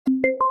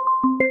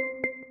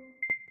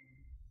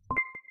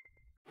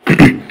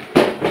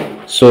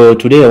So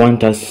today I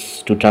want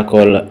us to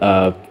tackle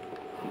a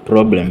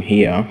problem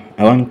here.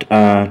 I want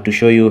to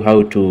show you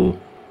how to,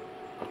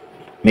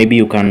 maybe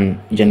you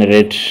can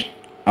generate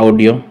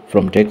audio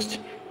from text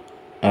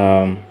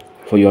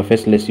for your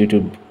faceless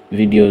YouTube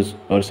videos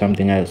or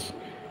something else.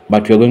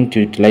 But we're going to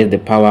utilize the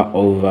power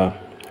of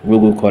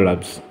Google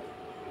Colabs.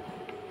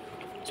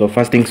 So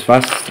first things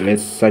first,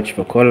 let's search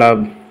for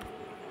Colab,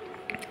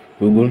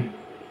 Google.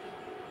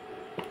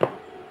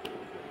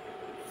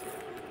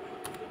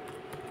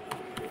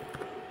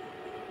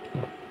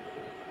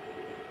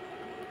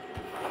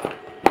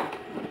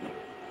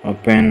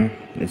 Open,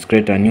 let's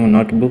create a new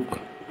notebook.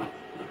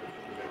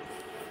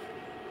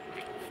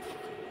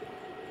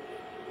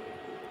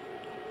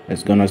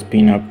 It's gonna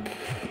spin up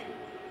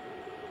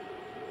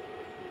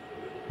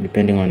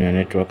depending on your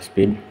network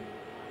speed.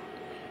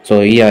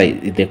 So here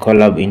is the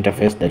Colab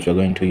interface that we're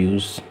going to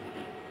use.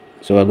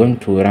 So we're going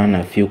to run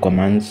a few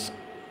commands.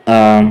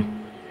 I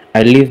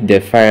leave the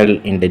file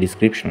in the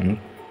description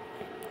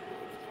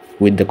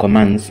with the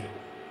commands.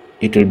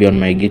 It will be on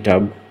my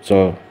GitHub,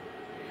 so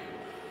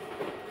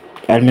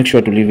I'll make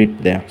sure to leave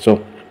it there.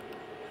 So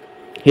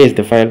here's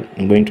the file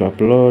I'm going to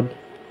upload.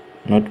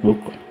 Notebook,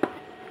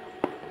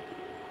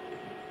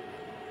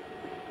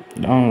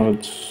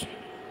 downloads,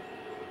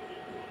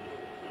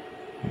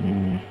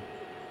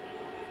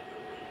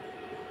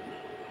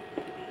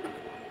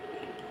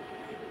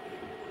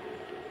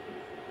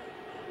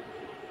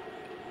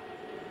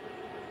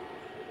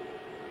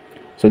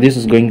 so this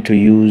is going to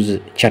use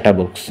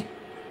Chatterbox.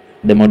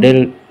 The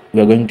model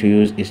we are going to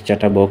use is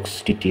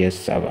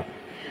Chatterbox-TTS-Server.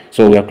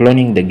 So we are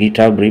cloning the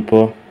GitHub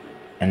repo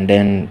and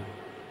then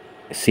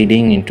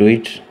seeding into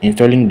it,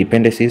 installing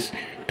dependencies,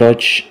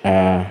 Torch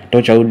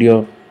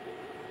audio,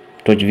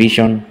 Torch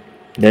vision.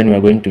 Then we are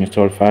going to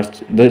install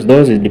first those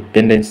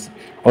dependencies,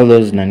 all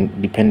those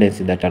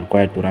dependencies that are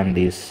required to run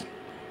this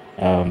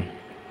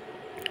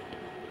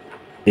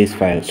this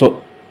file.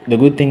 So the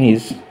good thing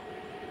is,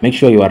 make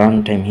sure your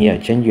runtime here,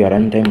 change your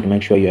runtime to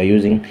make sure you are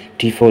using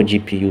T4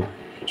 GPU,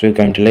 so you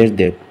can utilize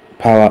the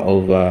power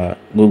of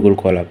Google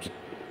Colab.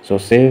 So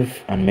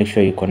save and make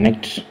sure you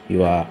connect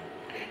your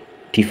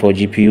T4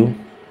 GPU.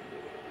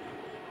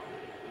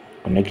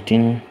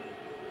 Connecting.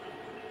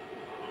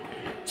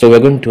 So we're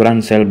going to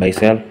run cell by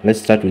cell.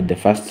 Let's start with the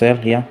first cell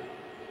here.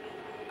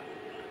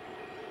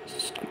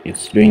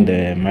 It's doing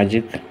the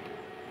magic.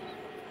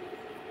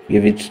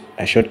 Give it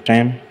a short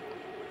time.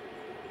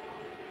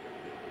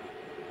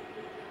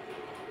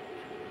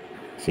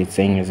 So it's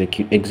saying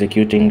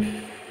executing.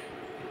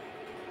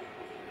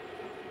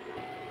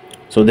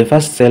 So the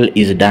first cell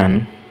is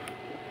done.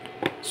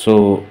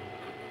 So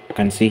you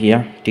can see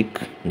here,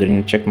 tick,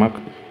 green check mark.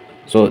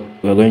 So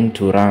we're going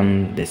to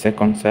run the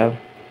second cell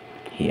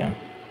here.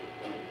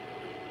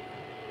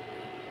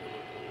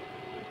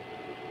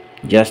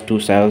 Just 2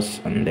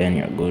 cells and then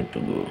you're good to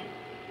go.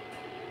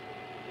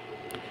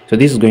 So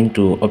this is going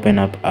to open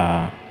up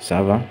a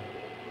server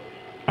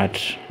at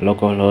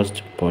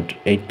localhost port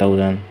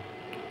 8000,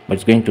 but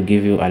it's going to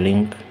give you a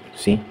link.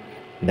 See,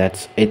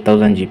 that's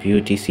 8000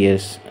 GPU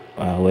TCS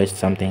West,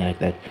 something like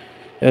that.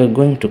 You're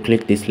going to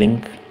click this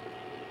link.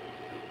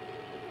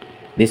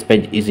 This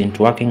page isn't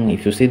working.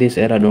 If you see this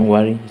error, don't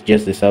worry, it's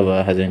just the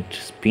server hasn't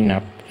spin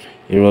up.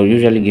 It will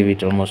usually give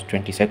it almost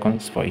 20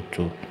 seconds for it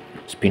to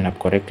spin up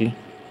correctly,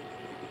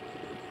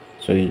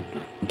 so you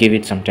give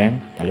it some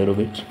time, a little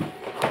bit.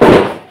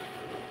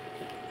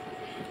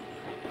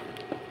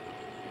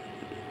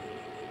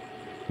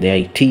 There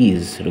it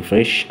is,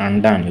 refresh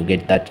and done. You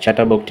get that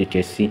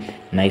Chatterbox-TTS,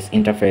 nice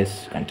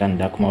interface. You can turn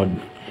dark mode.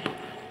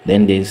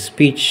 Then there's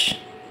speech,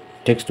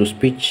 text to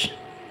speech.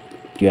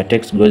 Your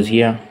text goes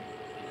here,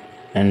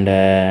 and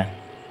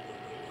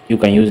you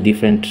can use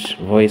different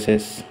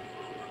voices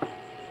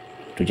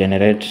to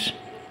generate.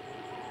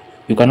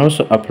 You can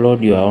also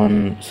upload your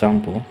own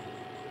sample.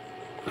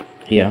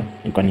 Here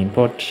you can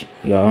import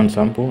your own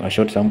sample, a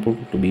short sample,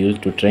 to be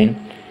used to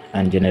train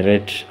and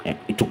generate,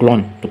 to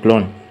clone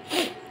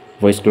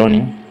voice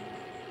cloning.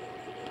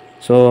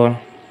 So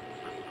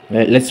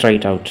let's try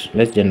it out.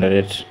 Let's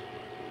generate,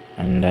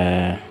 and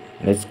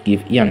let's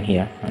give Ian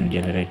here and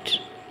generate.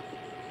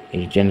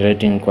 It's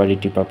generating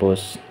quality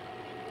purpose,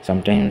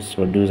 sometimes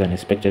produce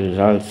unexpected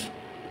results,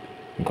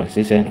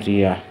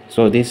 inconsistency.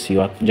 So this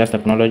you just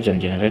acknowledge and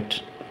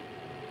generate.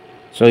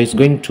 So it's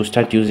going to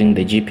start using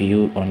the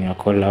GPU on your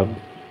Colab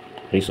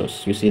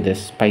resource. You see the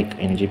spike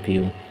in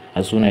GPU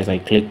as soon as I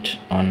clicked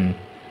on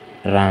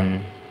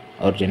run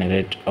or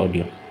generate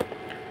audio.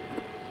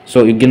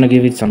 So you're gonna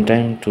give it some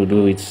time to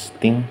do its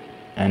thing,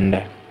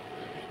 and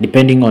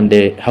depending on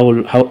the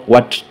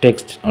what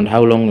text and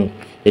how long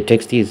the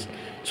text is.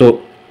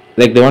 So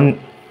like the one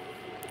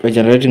we're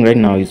generating right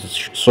now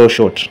is so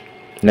short.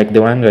 Like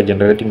the one we're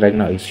generating right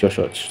now is so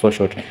short. So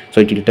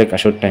it will take a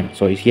short time.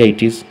 So here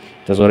it is.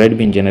 It has already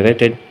been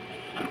generated.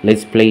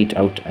 Let's play it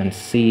out and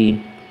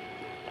see.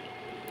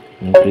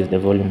 Increase the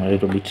volume a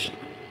little bit.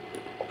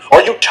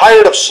 Are you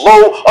tired of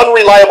slow,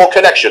 unreliable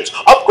connections?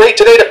 Upgrade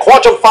today to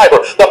Quantum Fiber,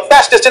 the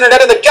fastest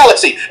internet in the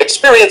galaxy.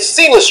 Experience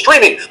seamless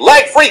streaming,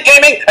 lag-free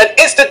gaming, and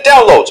instant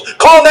downloads.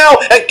 Call now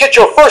and get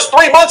your first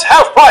 3 months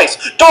half price.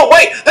 Don't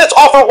wait, this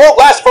offer won't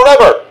last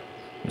forever.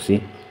 You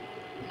see,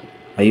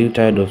 are you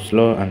tired of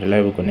slow and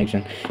reliable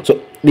connection?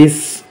 So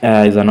this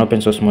is an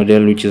open source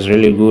model which is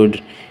really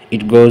good.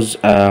 It goes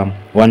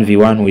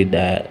 1v1 with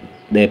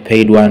the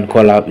paid one,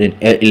 Colab in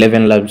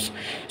 11 labs.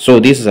 So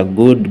this is a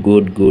good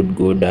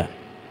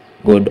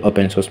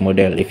open source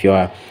model. If you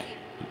are,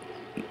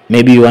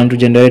 maybe you want to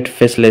generate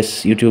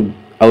faceless YouTube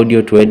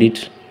audio to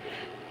edit,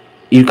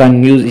 you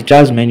can use it.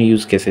 Has many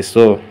use cases.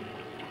 So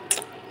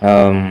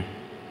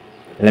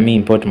let me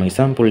import my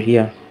sample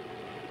here.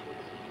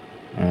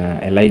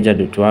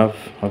 Elijah.wav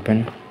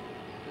open.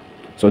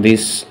 So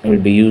this will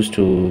be used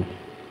to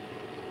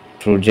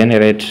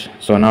generate.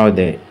 So now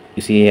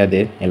you see here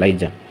the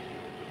Elijah.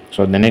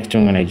 So the next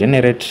thing when I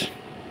generate,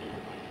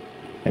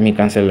 let me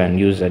cancel and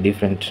use a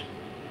different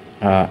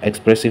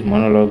expressive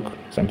monologue,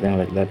 something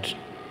like that,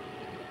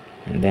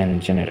 and then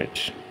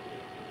generate.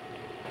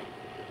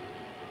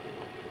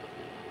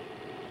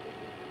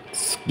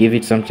 Let's give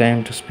it some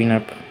time to spin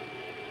up.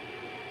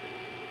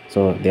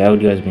 So the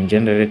audio has been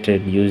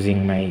generated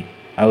using my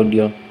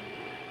audio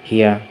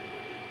here.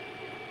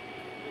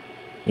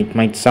 It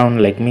might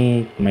sound like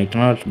me, it might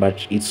not,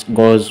 but it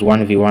goes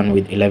 1v1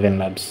 with 11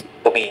 labs.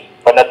 To be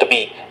or not to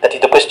be, that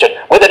is the question.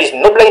 Whether it is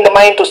nobler in the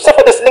mind to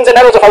suffer the slings and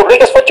arrows of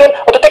outrageous fortune,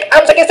 or to take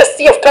arms against the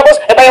sea of troubles,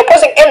 and by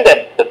opposing end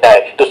them, to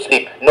die, to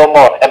sleep no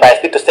more, and by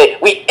sleep to say,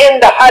 we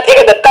end the heartache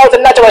and the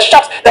thousand natural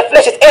shocks, the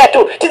flesh is heir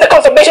to, 'tis the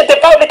consummation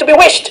devoutly to be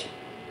wished.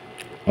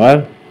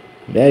 Well,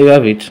 there you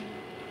have it.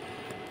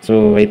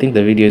 So I think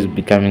the video is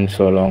becoming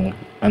so long,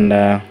 and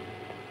I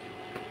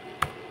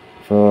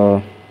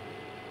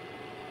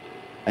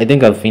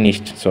think I've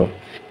finished. So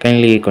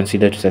kindly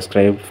consider to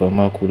subscribe for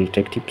more cool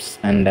tech tips,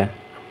 and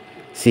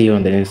see you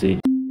on the next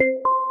video.